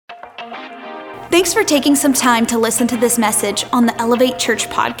Thanks for taking some time to listen to this message on the Elevate Church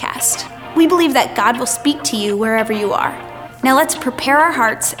podcast. We believe that God will speak to you wherever you are. Now let's prepare our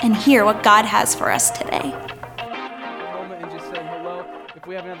hearts and hear what God has for us today. A moment and just say hello. If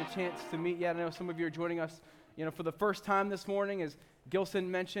we haven't had the chance to meet yet, I know some of you are joining us, for the first time this morning. As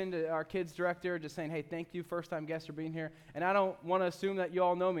Gilson mentioned, our kids director, just saying, hey, thank you, first-time guests, for being here. And I don't want to assume that you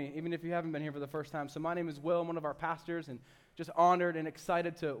all know me, even if you haven't been here for the first time. So my name is Will. I'm one of our pastors, and just honored and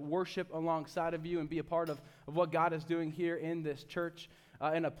excited to worship alongside of you and be a part of what God is doing here in this church,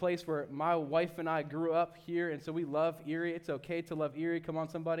 in a place where my wife and I grew up here, and so we love Erie. It's okay to love Erie. Come on,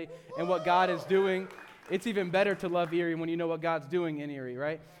 somebody. And what God is doing, it's even better to love Erie when you know what God's doing in Erie,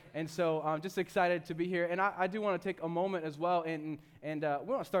 right? And so I'm just excited to be here. And I do want to take a moment as well, and we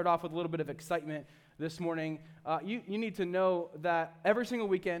want to start off with a little bit of excitement this morning. You need to know that every single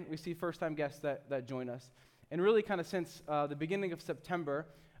weekend we see first-time guests that join us. And really kind of since the beginning of September,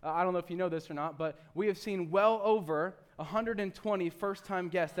 I don't know if you know this or not, but we have seen well over 120 first-time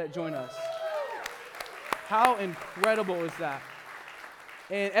guests that join us. How incredible is that?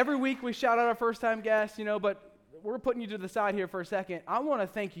 And every week we shout out our first-time guests, but we're putting you to the side here for a second. I want to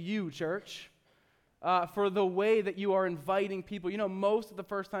thank you, church, for the way that you are inviting people. Most of the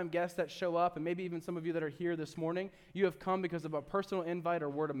first-time guests that show up, and maybe even some of you that are here this morning, you have come because of a personal invite or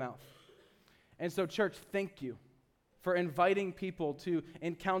word of mouth. And so, church, thank you for inviting people to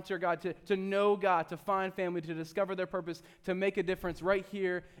encounter God, to know God, to find family, to discover their purpose, to make a difference right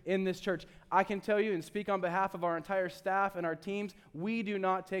here in this church. I can tell you and speak on behalf of our entire staff and our teams, we do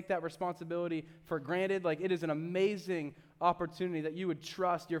not take that responsibility for granted. Like, it is an amazing opportunity that you would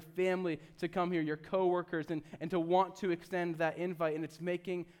trust your family to come here, your coworkers, and to want to extend that invite, and it's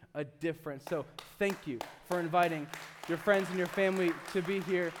making a difference. So thank you for inviting your friends and your family to be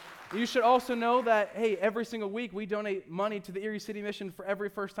here. You should also know that, hey, every single week we donate money to the Erie City Mission for every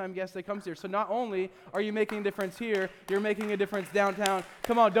first-time guest that comes here. So not only are you making a difference here, you're making a difference downtown.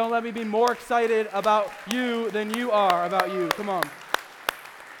 Come on, don't let me be more excited about you than you are about you. Come on.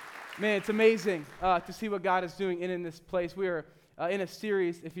 Man, it's amazing to see what God is doing in this place. We are in a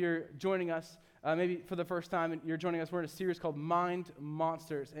series, if you're joining us, maybe for the first time and you're joining us, we're in a series called Mind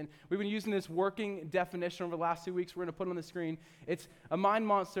Monsters. And we've been using this working definition over the last 2 weeks. We're going to put it on the screen. It's a mind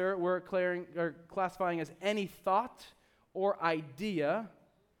monster we're classifying as any thought or idea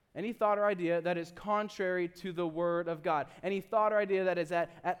that is contrary to the Word of God. Any thought or idea that is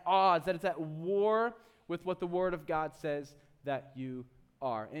at odds, that is at war with what the Word of God says that you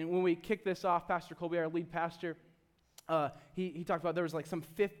are. And when we kick this off, Pastor Colby, our lead pastor, he talked about there was like some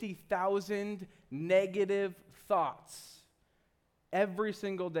 50,000 negative thoughts every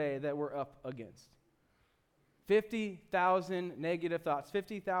single day that we're up against. 50,000 negative thoughts,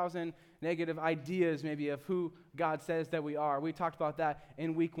 50,000 negative ideas maybe of who God says that we are. We talked about that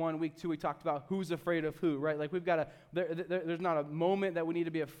in week 1. Week 2, we talked about who's afraid of who, right? Like we've got there's not a moment that we need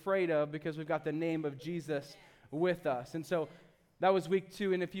to be afraid of because we've got the name of Jesus with us. And so that was week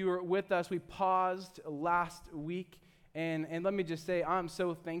 2. And if you were with us, we paused last week. And let me just say, I'm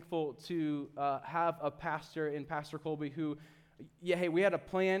so thankful to have a pastor in Pastor Colby who, we had a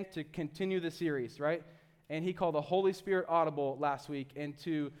plan to continue the series, right? And he called the Holy Spirit Audible last week, and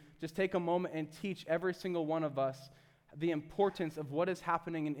to just take a moment and teach every single one of us the importance of what is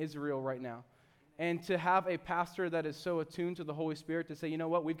happening in Israel right now. And to have a pastor that is so attuned to the Holy Spirit to say, you know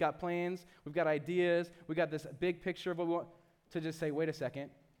what, we've got plans, we've got ideas, we've got this big picture of what we want, to just say, wait a second,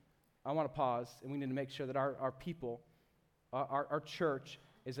 I want to pause, and we need to make sure that our people, our church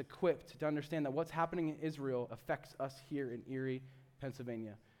is equipped to understand that what's happening in Israel affects us here in Erie,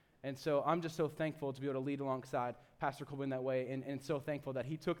 Pennsylvania. And so I'm just so thankful to be able to lead alongside Pastor Colby in that way, and so thankful that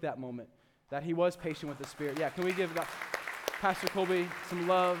he took that moment, that he was patient with the Spirit. Yeah, can we give Pastor Colby some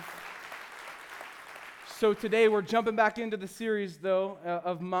love? So today we're jumping back into the series, though,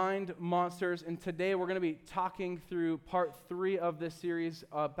 of Mind Monsters, and today we're going to be talking through part 3 of this series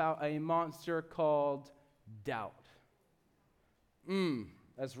about a monster called doubt.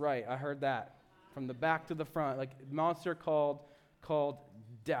 That's right. I heard that from the back to the front, like monster called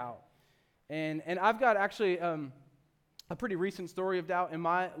doubt. And I've got actually a pretty recent story of doubt in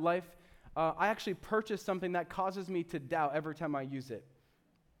my life. I actually purchased something that causes me to doubt every time I use it.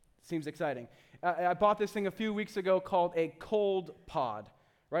 Seems exciting. I bought this thing a few weeks ago called a cold pod,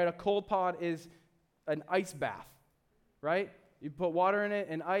 right? A cold pod is an ice bath, right? You put water in it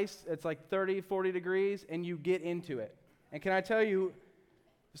and ice, it's like 30, 40 degrees, and you get into it. And can I tell you,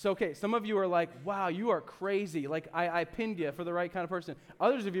 so okay, some of you are like, wow, you are crazy. Like, I pinned you for the right kind of person.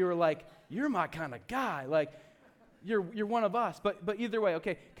 Others of you are like, you're my kind of guy. Like, you're one of us. But either way,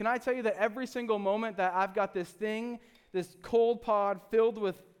 okay, can I tell you that every single moment that I've got this thing, this cold pod filled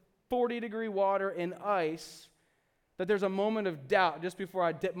with 40-degree water and ice, that there's a moment of doubt just before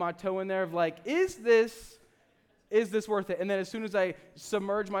I dip my toe in there of like, is this worth it? And then as soon as I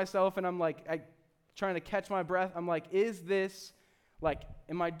submerge myself and I'm like, trying to catch my breath, I'm like, is this, like,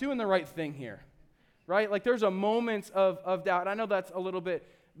 am I doing the right thing here? Right? Like there's a moment of doubt. And I know that's a little bit,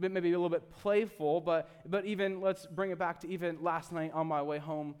 maybe a little bit playful, but even, let's bring it back to even last night on my way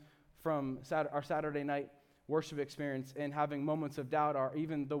home from our Saturday night worship experience and having moments of doubt are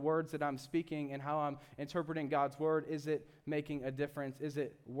even the words that I'm speaking and how I'm interpreting God's word. Is it making a difference? Is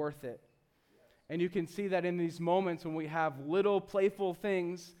it worth it? And you can see that in these moments when we have little playful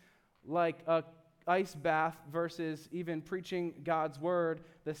things like a ice bath versus even preaching God's word,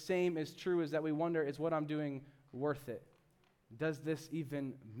 the same is true, is that we wonder, is what I'm doing worth it? Does this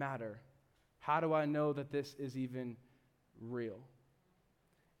even matter? How do I know that this is even real?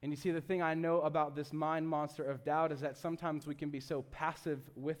 And you see, the thing I know about this mind monster of doubt is that sometimes we can be so passive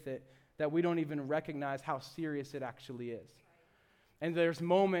with it that we don't even recognize how serious it actually is. And there's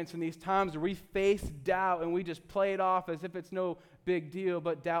moments in these times where we face doubt and we just play it off as if it's no big deal,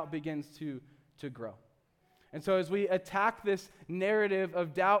 but doubt begins to grow. And so as we attack this narrative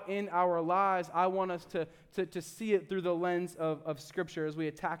of doubt in our lives, I want us to see it through the lens of Scripture as we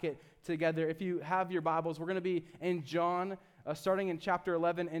attack it together. If you have your Bibles, we're going to be in John, starting in chapter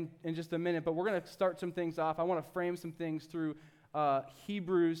 11 in just a minute, but we're going to start some things off. I want to frame some things through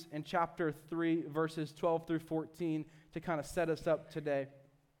Hebrews in chapter 3, verses 12 through 14 to kind of set us up today.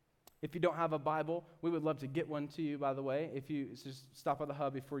 If you don't have a Bible, we would love to get one to you, by the way. If you just stop by the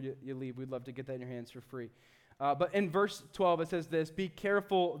hub before you leave, we'd love to get that in your hands for free. But in verse 12, it says this: "Be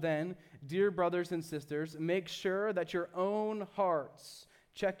careful then, dear brothers and sisters, make sure that your own hearts,"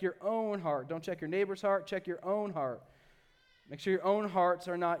 check your own heart, don't check your neighbor's heart, check your own heart. Make sure your own hearts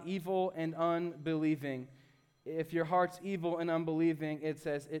are not evil and unbelieving. If your heart's evil and unbelieving, it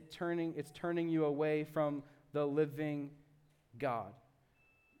says it's turning you away from the living God.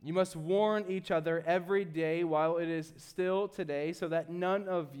 You must warn each other every day while it is still today, so that none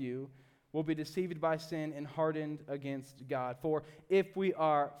of you will be deceived by sin and hardened against God. For if we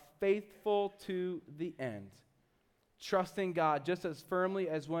are faithful to the end, trusting God just as firmly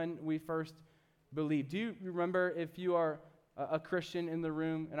as when we first believed. Do you remember, if you are a Christian in the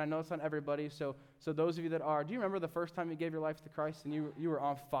room, and I know it's not everybody, so those of you that are, do you remember the first time you gave your life to Christ and you were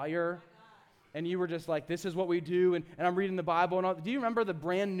on fire? And you were just like, this is what we do, and I'm reading the Bible and all. Do you remember the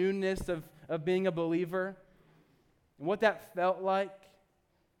brand newness of being a believer? And what that felt like?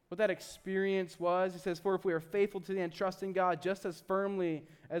 What that experience was? It says, for if we are faithful to the end, trusting God just as firmly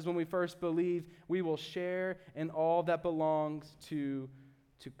as when we first believed, we will share in all that belongs to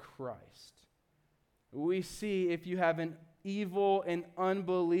Christ. We see if you have an evil and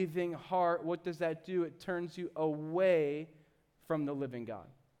unbelieving heart, what does that do? It turns you away from the living God.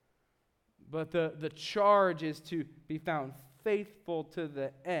 But the charge is to be found faithful to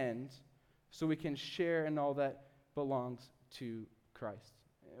the end so we can share in all that belongs to Christ.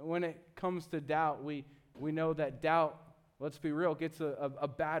 When it comes to doubt, we know that doubt, let's be real, gets a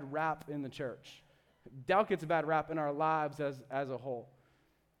bad rap in the church. Doubt gets a bad rap in our lives as a whole.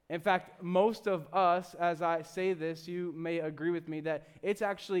 In fact, most of us, as I say this, you may agree with me that it's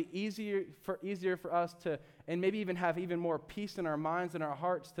actually easier for us to, and maybe even have even more peace in our minds and our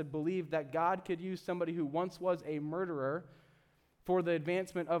hearts, to believe that God could use somebody who once was a murderer for the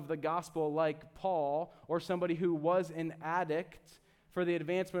advancement of the gospel, like Paul, or somebody who was an addict for the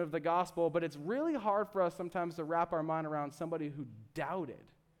advancement of the gospel. But it's really hard for us sometimes to wrap our mind around somebody who doubted.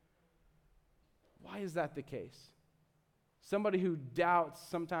 Why is that the case? Somebody who doubts,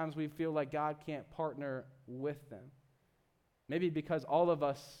 sometimes we feel like God can't partner with them. Maybe because all of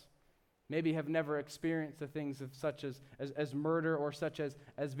us maybe have never experienced the things of such as murder or such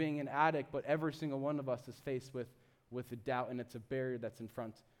as being an addict, but every single one of us is faced with the doubt, and it's a barrier that's in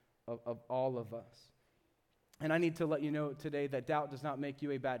front of all of us. And I need to let you know today that doubt does not make you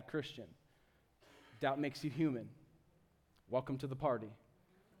a bad Christian. Doubt makes you human. Welcome to the party.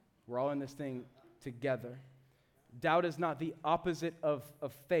 We're all in this thing together. Doubt is not the opposite of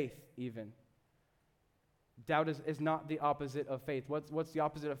faith, even. Doubt is not the opposite of faith. What's the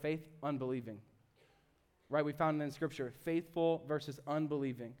opposite of faith? Unbelieving. Right? We found it in Scripture. Faithful versus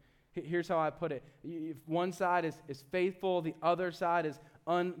unbelieving. Here's how I put it. If one side is faithful, the other side is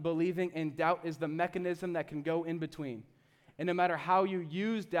unbelieving, and doubt is the mechanism that can go in between. And no matter how you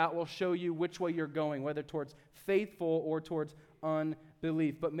use doubt will show you which way you're going, whether towards faithful or towards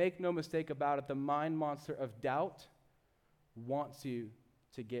unbelief. But make no mistake about it, the mind monster of doubt wants you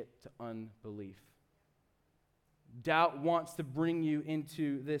to get to unbelief. Doubt wants to bring you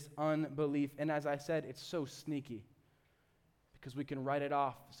into this unbelief. And as I said, it's so sneaky. because we can write it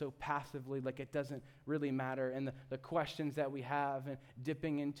off so passively, like it doesn't really matter. And the questions that we have and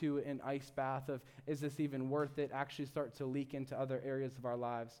dipping into an ice bath of, is this even worth it, actually start to leak into other areas of our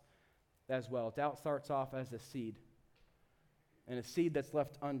lives as well. Doubt starts off as a seed. And a seed that's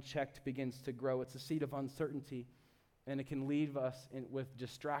left unchecked begins to grow. It's a seed of uncertainty, and it can leave us with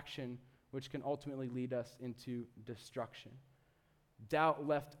distraction, which can ultimately lead us into destruction. Doubt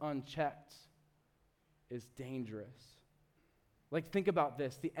left unchecked is dangerous. Like, think about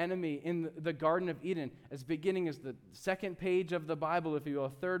this. The enemy in the Garden of Eden, as beginning as the second page of the Bible, if you will, a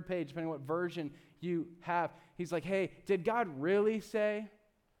third page, depending on what version you have, he's like, hey, did God really say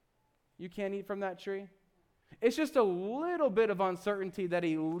you can't eat from that tree? It's just a little bit of uncertainty that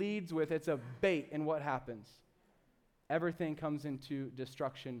he leads with. It's a bait, and what happens? Everything comes into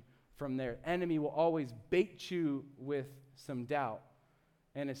destruction from there. Enemy will always bait you with some doubt,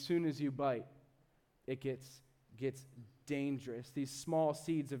 and as soon as you bite, it gets dangerous. These small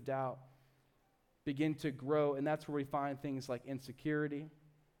seeds of doubt begin to grow, and that's where we find things like insecurity,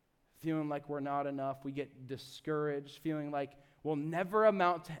 feeling like we're not enough. We get discouraged, feeling like we'll never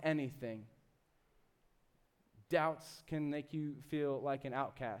amount to anything. Doubts can make you feel like an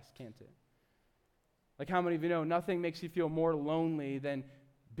outcast, can't it? Like, how many of you know nothing makes you feel more lonely than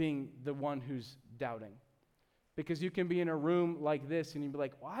being the one who's doubting? Because you can be in a room like this and you'd be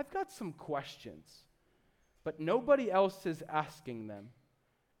like, well, I've got some questions, but nobody else is asking them.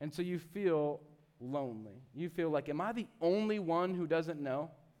 And so you feel lonely. You feel like, am I the only one who doesn't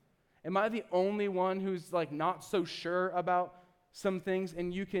know? Am I the only one who's like not so sure about some things?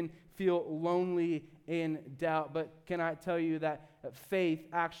 And you can feel lonely in doubt. But can I tell you that faith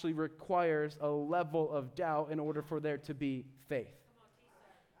actually requires a level of doubt in order for there to be faith?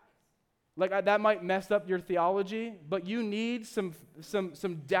 Like, that might mess up your theology, but you need some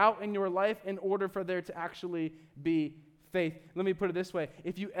doubt in your life in order for there to actually be faith. Let me put it this way.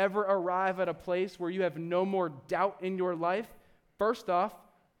 If you ever arrive at a place where you have no more doubt in your life, first off,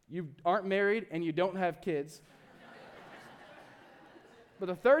 you aren't married and you don't have kids. But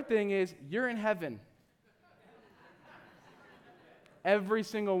the third thing is, you're in heaven. Every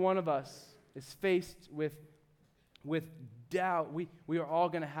single one of us is faced with doubt. We are all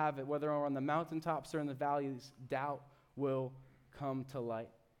going to have it, whether we're on the mountaintops or in the valleys. Doubt will come to light.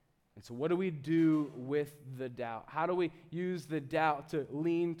 And so what do we do with the doubt? How do we use the doubt to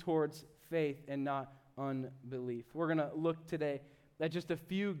lean towards faith and not unbelief? We're going to look today at just a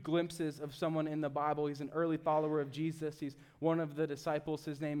few glimpses of someone in the Bible. He's an early follower of Jesus. He's one of the disciples.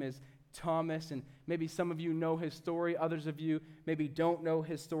 His name is Thomas, and maybe some of you know his story. Others of you maybe don't know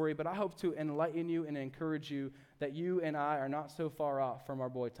his story, but I hope to enlighten you and encourage you that you and I are not so far off from our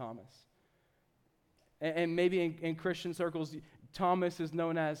boy Thomas. And maybe in Christian circles, Thomas is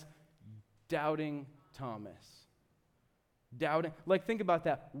known as Doubting Thomas. Doubting. Like, think about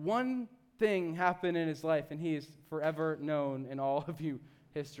that. One thing happened in his life, and he is forever known in all of you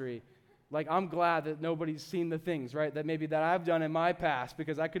history. Like, I'm glad that nobody's seen the things, right, that maybe that I've done in my past,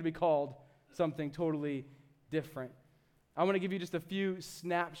 because I could be called something totally different. I want to give you just a few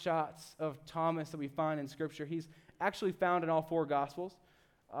snapshots of Thomas that we find in Scripture. He's actually found in all four Gospels,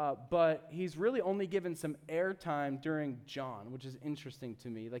 but he's really only given some airtime during John, which is interesting to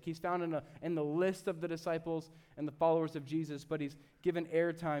me. Like, he's found in the list of the disciples and the followers of Jesus, but he's given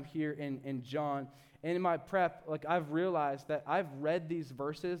airtime here in John. And in my prep, like, I've realized that I've read these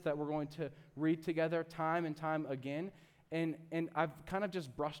verses that we're going to read together time and time again, and I've kind of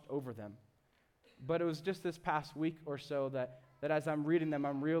just brushed over them. But it was just this past week or so that as I'm reading them,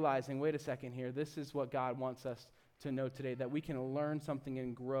 I'm realizing, wait a second here, this is what God wants us to know today, that we can learn something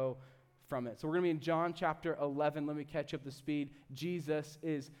and grow from it. So we're going to be in John chapter 11. Let me catch up the speed. Jesus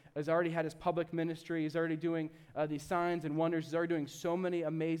has already had his public ministry. He's already doing these signs and wonders. He's already doing so many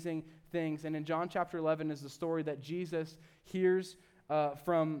amazing things. And in John chapter 11 is the story that Jesus hears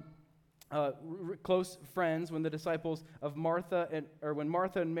from close friends when the disciples of when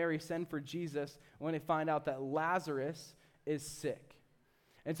Martha and Mary send for Jesus, when they find out that Lazarus is sick.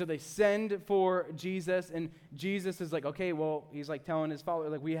 And so they send for Jesus, and Jesus is like, okay, well, he's like telling his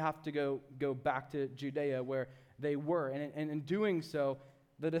followers, like, we have to go back to Judea where they were. And in doing so,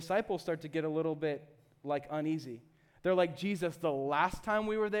 the disciples start to get a little bit like uneasy. They're like, Jesus, the last time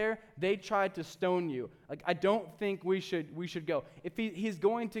we were there, they tried to stone you. Like, I don't think we should go. If he's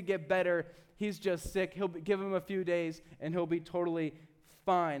going to get better, he's just sick. Give him a few days, and he'll be totally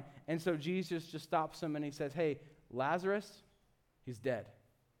fine. And so Jesus just stops him, and he says, hey, Lazarus, he's dead.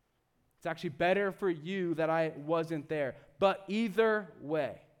 It's actually better for you that I wasn't there. But either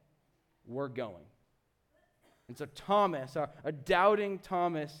way, we're going. And so Thomas, a doubting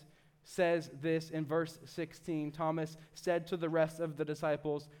Thomas, says this in verse 16. Thomas said to the rest of the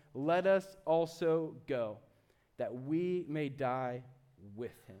disciples, "Let us also go, that we may die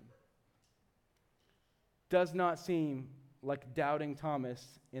with him." Does not seem like doubting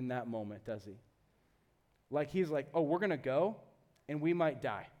Thomas in that moment, does he? Like he's like, oh, we're going to go and we might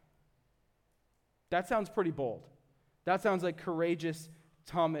die. That sounds pretty bold. That sounds like courageous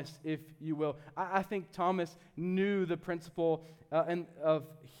Thomas, if you will. I think Thomas knew the principle of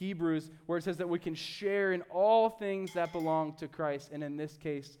Hebrews where it says that we can share in all things that belong to Christ. And in this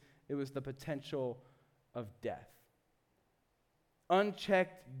case, it was the potential of death.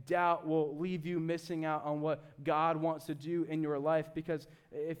 Unchecked doubt will leave you missing out on what God wants to do in your life, because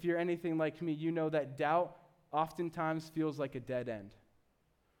if you're anything like me, you know that doubt oftentimes feels like a dead end.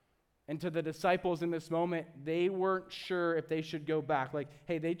 And to the disciples in this moment, they weren't sure if they should go back. Like,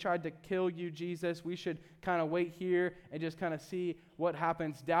 hey, they tried to kill you, Jesus. We should kind of wait here and just kind of see what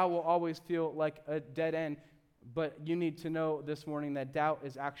happens. Doubt will always feel like a dead end, but you need to know this morning that doubt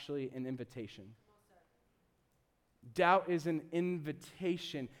is actually an invitation. Doubt is an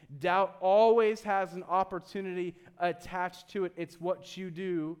invitation. Doubt always has an opportunity attached to it. It's what you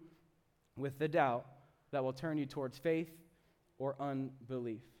do with the doubt that will turn you towards faith or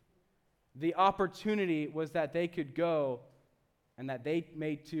unbelief. The opportunity was that they could go and that they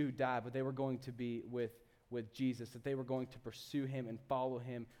may too die, but they were going to be with Jesus, that they were going to pursue him and follow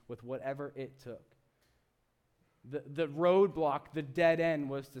him with whatever it took. The roadblock, the dead end,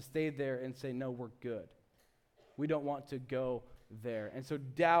 was to stay there and say, no, we're good. We don't want to go there. And so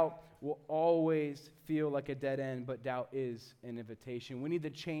doubt will always feel like a dead end, but doubt is an invitation. We need to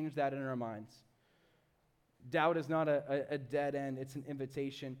change that in our minds. Doubt is not a dead end, it's an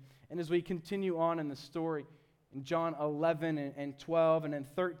invitation. And as we continue on in the story, in John 11 and 12 and then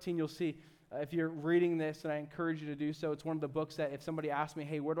 13, you'll see, if you're reading this, and I encourage you to do so, it's one of the books that if somebody asks me,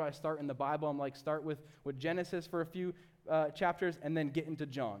 hey, where do I start in the Bible? I'm like, start with Genesis for a few chapters and then get into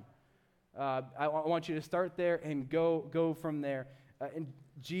John. I want you to start there and go from there. And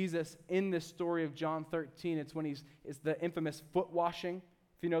Jesus, in this story of John 13, it's the infamous foot washing,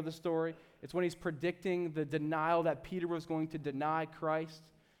 if you know the story. It's when he's predicting the denial that Peter was going to deny Christ.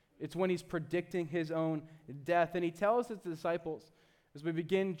 It's when he's predicting his own death. And he tells his disciples, as we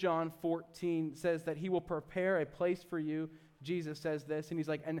begin John 14, says that he will prepare a place for you. Jesus says this, and he's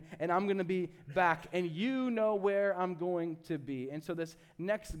like, and I'm going to be back, and you know where I'm going to be. And so this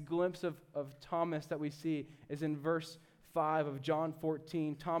next glimpse of Thomas that we see is in verse 5 of John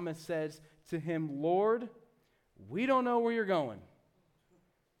 14. Thomas says to him, Lord, we don't know where you're going,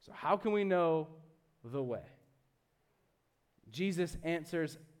 so how can we know the way? Jesus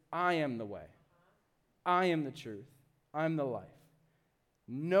answers, I am the way. I am the truth. I'm the life.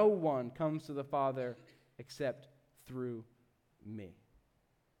 No one comes to the Father except through me.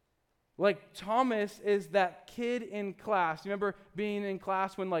 Like Thomas is that kid in class. You remember being in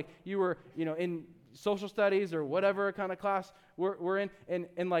class when like you were, in social studies or whatever kind of class we're in,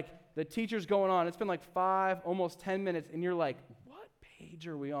 and like the teacher's going on. It's been like 5, almost 10 minutes, and you're like, what page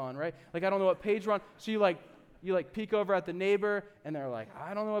are we on, right? Like I don't know what page we're on. So you peek over at the neighbor, and they're like,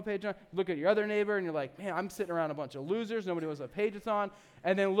 I don't know what page I'm on. Look at your other neighbor, and you're like, man, I'm sitting around a bunch of losers. Nobody knows what page it's on.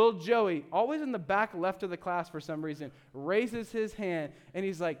 And then little Joey, always in the back left of the class for some reason, raises his hand, and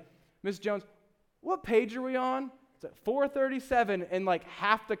he's like, Miss Jones, what page are we on? It's at 437, and like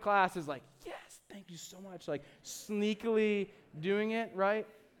half the class is like, yes, thank you so much, like sneakily doing it, right?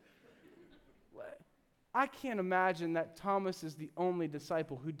 I can't imagine that Thomas is the only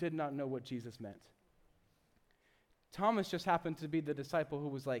disciple who did not know what Jesus meant. Thomas just happened to be the disciple who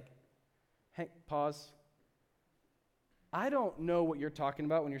was like, hey, pause. I don't know what you're talking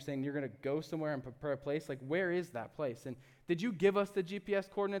about when you're saying you're going to go somewhere and prepare a place. Like, where is that place? And did you give us the GPS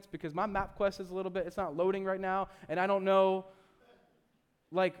coordinates? Because my MapQuest is a little bit, it's not loading right now, and I don't know.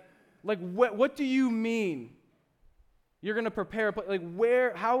 Like what do you mean? You're going to prepare a place. Like,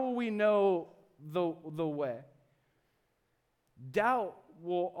 where, how will we know the way? Doubt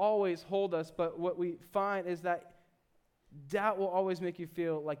will always hold us, but what we find is that doubt will always make you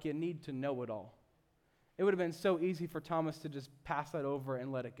feel like you need to know it all. It would have been so easy for Thomas to just pass that over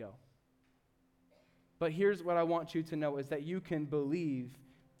and let it go. But here's what I want you to know is that you can believe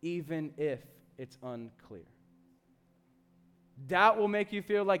even if it's unclear. Doubt will make you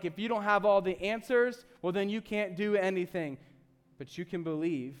feel like if you don't have all the answers, well, then you can't do anything. But you can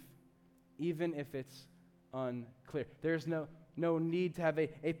believe even if it's unclear. There's no need to have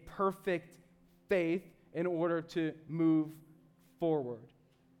a perfect faith in order to move forward.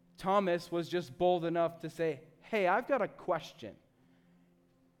 Thomas was just bold enough to say, hey, I've got a question.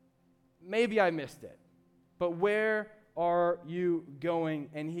 Maybe I missed it, but where are you going?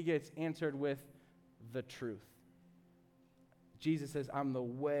 And he gets answered with the truth. Jesus says, I'm the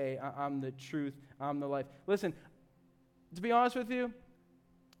way, I'm the truth, I'm the life. Listen, to be honest with you,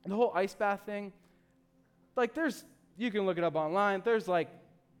 the whole ice bath thing, like you can look it up online, there's like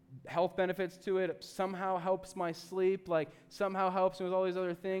health benefits to it. It somehow helps my sleep, like somehow helps me with all these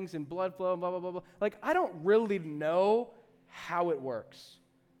other things and blood flow and blah, blah, blah, blah. Like I don't really know how it works.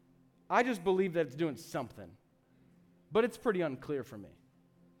 I just believe that it's doing something. But it's pretty unclear for me.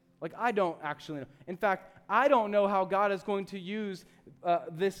 Like I don't actually know. In fact, I don't know how God is going to use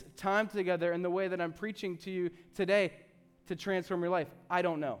this time together in the way that I'm preaching to you today to transform your life. I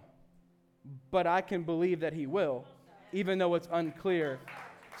don't know. But I can believe that he will, even though it's unclear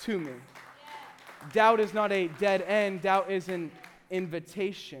to me. Doubt is not a dead end. Doubt is an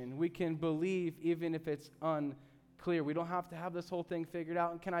invitation. We can believe even if it's unclear. We don't have to have this whole thing figured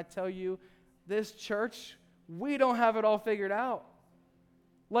out. And can I tell you, this church, we don't have it all figured out.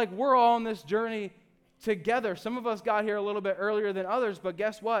 Like we're all on this journey together. Some of us got here a little bit earlier than others, but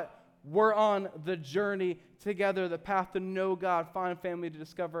guess what? We're on the journey together, the path to know God, find family, to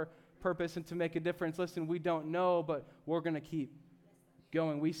discover purpose, and to make a difference. Listen, we don't know, but we're going to keep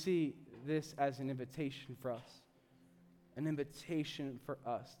going. We see this as an invitation for us, an invitation for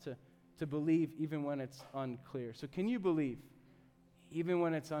us to believe even when it's unclear. So can you believe even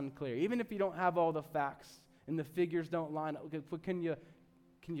when it's unclear? Even if you don't have all the facts and the figures don't line up, can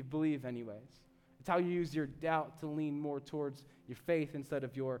you believe anyways? It's how you use your doubt to lean more towards your faith instead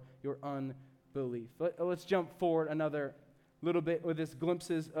of your unbelief. Let's jump forward another little bit with this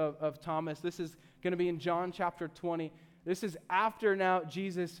glimpses of Thomas. This is going to be in John chapter 20. This is after now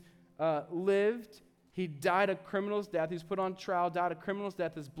Jesus lived. He died a criminal's death. He was put on trial, died a criminal's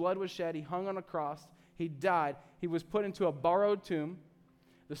death. His blood was shed. He hung on a cross. He died. He was put into a borrowed tomb.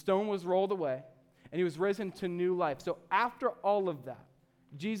 The stone was rolled away, and he was risen to new life. So after all of that,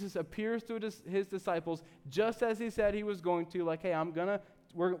 Jesus appears to his disciples just as he said he was going to, like, hey,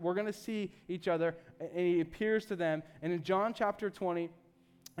 we're going to see each other, and he appears to them. And in John chapter 20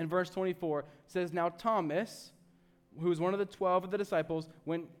 and verse 24 says, now Thomas, who was one of the 12 of the disciples,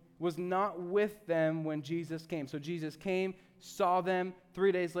 was not with them when Jesus came. So Jesus came, saw them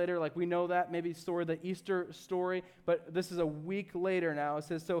 3 days later, like we know that, maybe the Easter story, but this is a week later now. It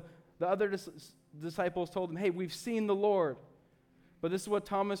says, so the other disciples told him, hey, we've seen the Lord. But this is what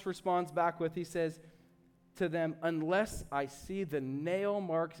Thomas responds back with. He says to them, unless I see the nail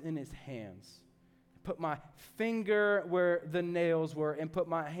marks in his hands, put my finger where the nails were, and put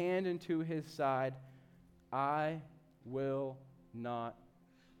my hand into his side, I will not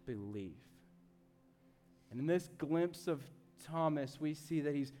believe. And in this glimpse of Thomas, we see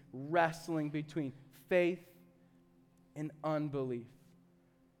that he's wrestling between faith and unbelief.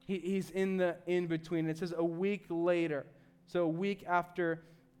 He's in the in-between. It says a week later, so a week after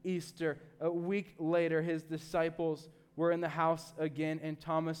Easter, a week later, his disciples were in the house again, and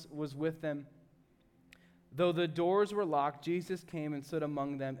Thomas was with them. Though the doors were locked, Jesus came and stood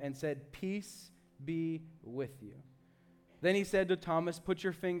among them and said, peace be with you. Then he said to Thomas, put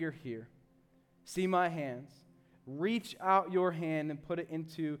your finger here. See my hands. Reach out your hand and put it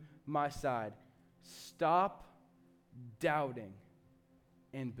into my side. Stop doubting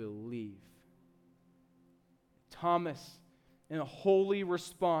and believe. Thomas, in a holy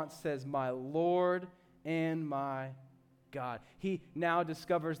response, says, my Lord and my God. He now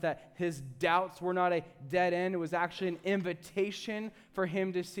discovers that his doubts were not a dead end. It was actually an invitation for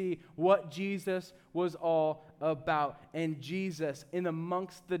him to see what Jesus was all about. And Jesus, in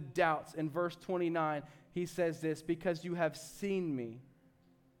amongst the doubts, in verse 29, he says this, because you have seen me,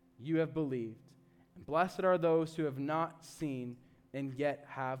 you have believed. And blessed are those who have not seen and yet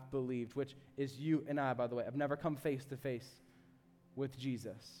have believed, which is you and I, by the way. I've never come face to face with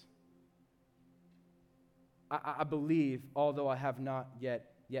Jesus. I believe, although I have not yet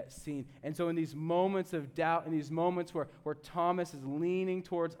seen. And so in these moments of doubt, in these moments where Thomas is leaning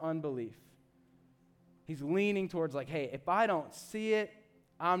towards unbelief, he's leaning towards like, hey, if I don't see it,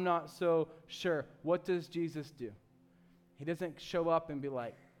 I'm not so sure. What does Jesus do? He doesn't show up and be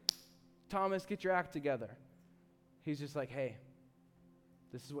like, Thomas, get your act together. He's just like, hey,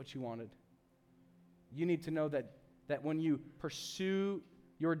 this is what you wanted. You need to know that when you pursue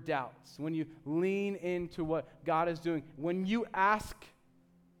your doubts, when you lean into what God is doing, when you ask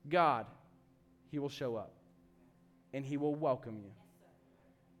God, he will show up and he will welcome you.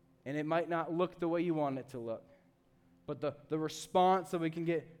 And it might not look the way you want it to look, but the response that we can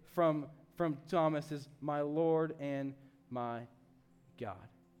get from Thomas is, my Lord and my God.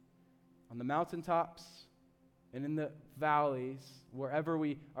 On the mountaintops, and in the valleys, wherever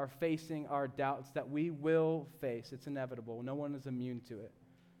we are facing our doubts that we will face, it's inevitable. No one is immune to it.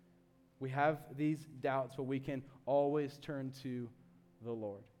 We have these doubts, but we can always turn to the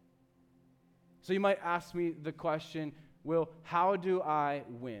Lord. So you might ask me the question, Will, how do I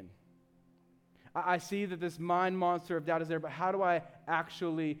win? I see that this mind monster of doubt is there, but how do I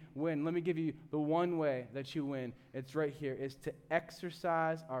actually win? Let me give you the one way that you win. It's right here, is to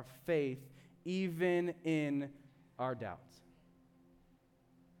exercise our faith even in our doubts.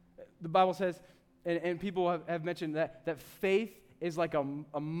 The Bible says, and people have mentioned that faith is like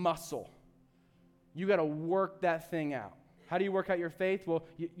a muscle. You got to work that thing out. How do you work out your faith? Well,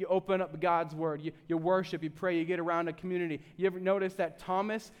 you open up God's word. You worship, you pray, you get around a community. You ever notice that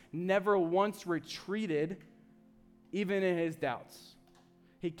Thomas never once retreated, even in his doubts?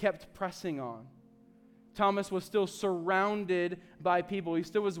 He kept pressing on. Thomas was still surrounded by people. He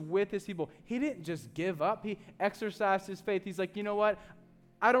still was with his people. He didn't just give up. He exercised his faith. He's like, you know what?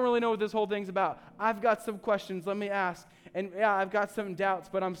 I don't really know what this whole thing's about. I've got some questions. Let me ask. And yeah, I've got some doubts,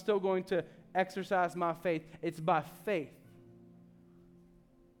 but I'm still going to exercise my faith. It's by faith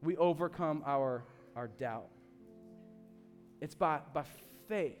we overcome our doubt. It's by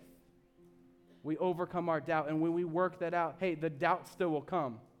faith we overcome our doubt. And when we work that out, hey, the doubt still will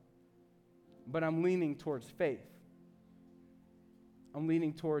come, but I'm leaning towards faith. I'm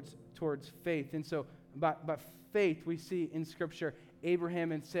leaning towards faith. And so by faith, we see in Scripture,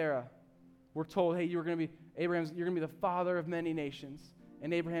 Abraham and Sarah were told, hey, you're going to be the father of many nations.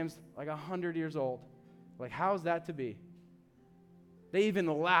 And Abraham's like 100 years old. Like, how's that to be? They even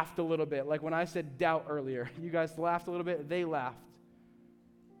laughed a little bit. Like when I said doubt earlier, you guys laughed a little bit. They laughed.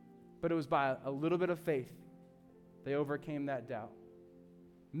 But it was by a little bit of faith they overcame that doubt.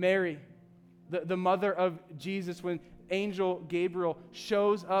 Mary, the mother of Jesus, when angel Gabriel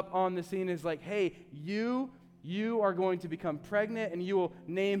shows up on the scene, is like, hey, you are going to become pregnant and you will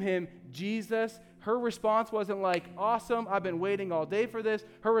name him Jesus. Her response wasn't like, awesome, I've been waiting all day for this.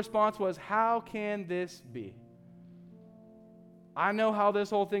 Her response was, how can this be? I know how this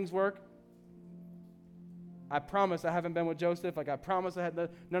whole thing's work. I promise I haven't been with Joseph. Like I promise none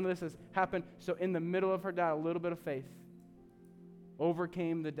of this has happened. So in the middle of her doubt, a little bit of faith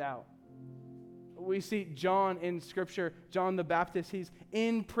overcame the doubt. We see John in Scripture, John the Baptist, he's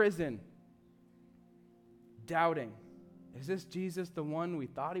in prison, doubting. Is this Jesus the one we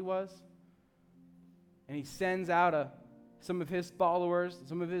thought he was? And he sends out some of his followers,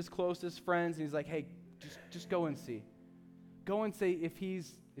 some of his closest friends, and he's like, hey, just go and see. Go and see if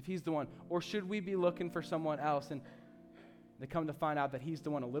he's the one. Or should we be looking for someone else? And they come to find out that he's the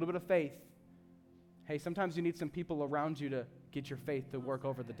one. A little bit of faith. Hey, sometimes you need some people around you to get your faith to work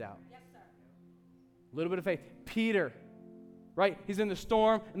over the doubt. Yes, sir. A little bit of faith. Peter, right? He's in the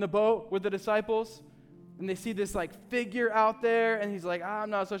storm, in the boat with the disciples. And they see this like figure out there, and he's like,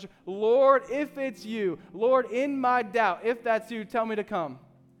 I'm not so sure. Lord, if it's you, Lord, in my doubt, if that's you, tell me to come.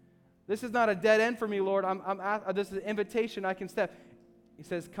 This is not a dead end for me, Lord. This is an invitation I can step. He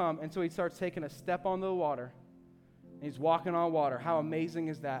says, come. And so he starts taking a step on the water. And he's walking on water. How amazing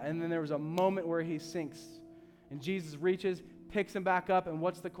is that? And then there was a moment where he sinks. And Jesus reaches, picks him back up. And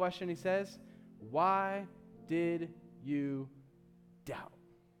what's the question he says? Why did you doubt?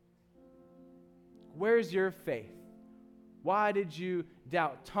 Where's your faith? Why did you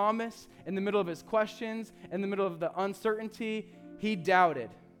doubt? Thomas, in the middle of his questions, in the middle of the uncertainty, he doubted.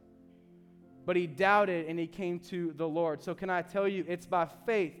 But he doubted and he came to the Lord. So can I tell you, it's by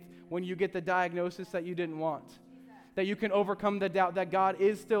faith when you get the diagnosis that you didn't want, that you can overcome the doubt that God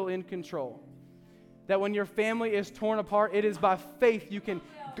is still in control. That when your family is torn apart, it is by faith you can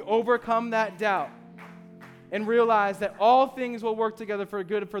overcome that doubt and realize that all things will work together for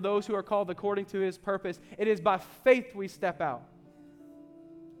good for those who are called according to his purpose. It is by faith we step out.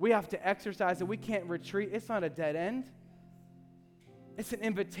 We have to exercise it. We can't retreat. It's not a dead end. It's an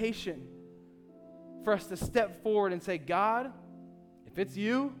invitation for us to step forward and say, God, if it's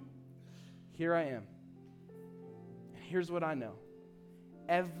you, here I am. And here's what I know.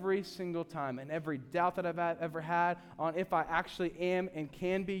 Every single time and every doubt that I've ever had on if I actually am and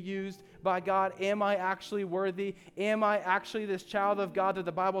can be used by God, am I actually worthy? Am I actually this child of God that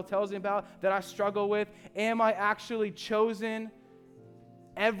the Bible tells me about that I struggle with? Am I actually chosen?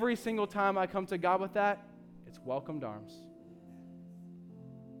 Every single time I come to God with that, it's welcomed arms.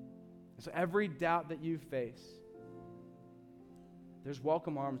 So every doubt that you face, there's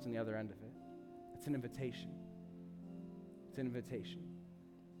welcome arms on the other end of it. It's an invitation. It's an invitation.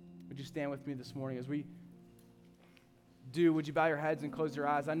 Would you stand with me this morning as we do? Would you bow your heads and close your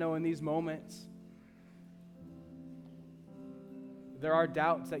eyes? I know in these moments, there are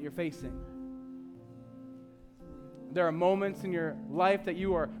doubts that you're facing. There are moments in your life that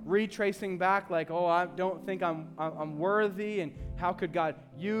you are retracing back like, oh, I don't think I'm worthy, and how could God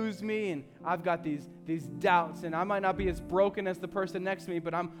use me? And I've got these doubts, and I might not be as broken as the person next to me,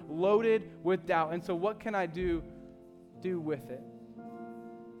 but I'm loaded with doubt. And so what can I do with it?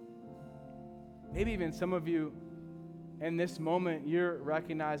 Maybe even some of you in this moment, you're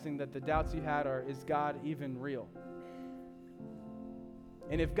recognizing that the doubts you had are, is God even real?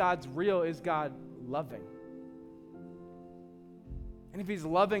 And if God's real, is God loving? And if he's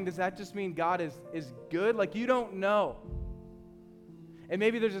loving, does that just mean God is good? Like, you don't know. And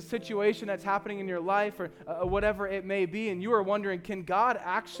maybe there's a situation that's happening in your life or whatever it may be, and you are wondering, can God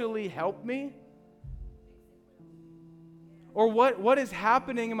actually help me? Or what is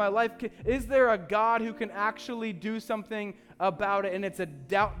happening in my life? Is there a God who can actually do something about it? And it's a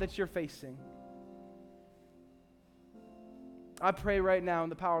doubt that you're facing. I pray right now in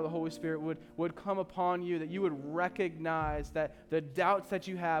the power of the Holy Spirit would come upon you, that you would recognize that the doubts that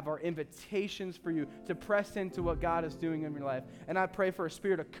you have are invitations for you to press into what God is doing in your life. And I pray for a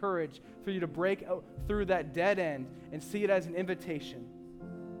spirit of courage for you to break through that dead end and see it as an invitation.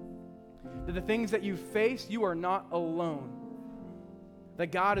 That the things that you face, you are not alone. That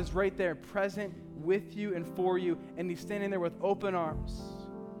God is right there, present with you and for you, and he's standing there with open arms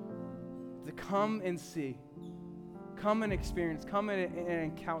to come and see. Come and experience, come and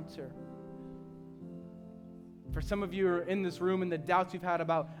encounter. For some of you who are in this room and the doubts you've had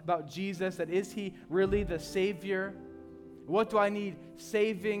about Jesus, that is he really the Savior? What do I need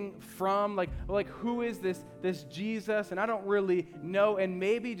saving from? Like who is this Jesus? And I don't really know. And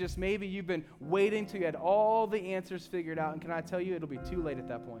maybe, just maybe, you've been waiting till you had all the answers figured out. And can I tell you, it'll be too late at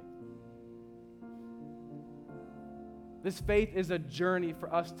that point. This faith is a journey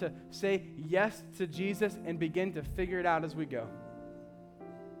for us to say yes to Jesus and begin to figure it out as we go.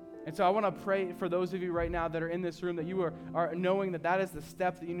 And so I want to pray for those of you right now that are in this room, that you are knowing that is the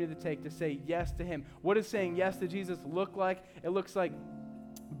step that you need to take to say yes to him. What does saying yes to Jesus look like? It looks like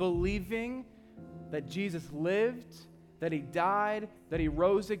believing that Jesus lived, that he died, that he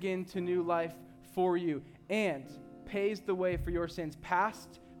rose again to new life for you, and pays the way for your sins,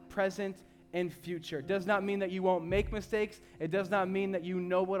 past, present, and future. Does not mean that you won't make mistakes. It does not mean that you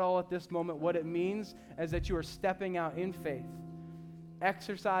know it all at this moment. What it means is that you are stepping out in faith,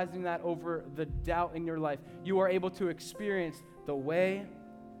 exercising that over the doubt in your life. You are able to experience the way,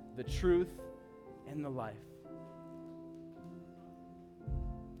 the truth, and the life.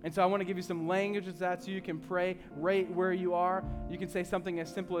 And so I want to give you some language of that so you can pray right where you are. You can say something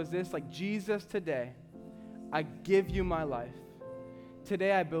as simple as this, like, Jesus, today, I give you my life.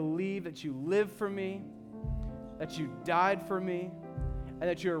 Today I believe that you live for me, that you died for me, and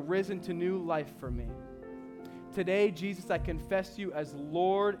that you're risen to new life for me. Today, Jesus, I confess you as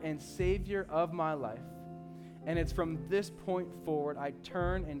Lord and Savior of my life. And it's from this point forward, I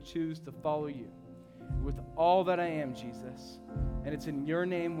turn and choose to follow you with all that I am, Jesus. And it's in your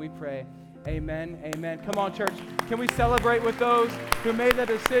name we pray. Amen, amen. Come on, church. Can we celebrate with those who made that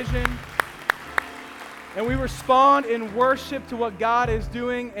decision? And we respond in worship to what God is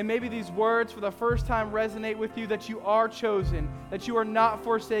doing. And maybe these words for the first time resonate with you, that you are chosen, that you are not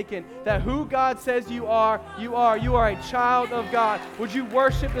forsaken, that who God says you are a child of God. Would you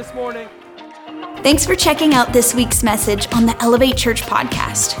worship this morning? Thanks for checking out this week's message on the Elevate Church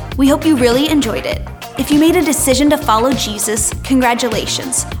podcast. We hope you really enjoyed it. If you made a decision to follow Jesus,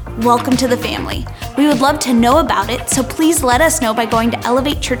 congratulations. Welcome to the family. We would love to know about it, so please let us know by going to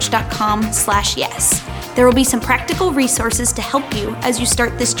elevatechurch.com/yes. There will be some practical resources to help you as you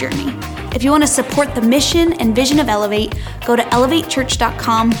start this journey. If you want to support the mission and vision of Elevate, go to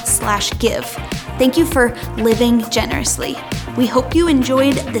elevatechurch.com/give. Thank you for living generously. We hope you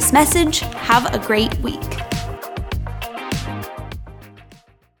enjoyed this message. Have a great week.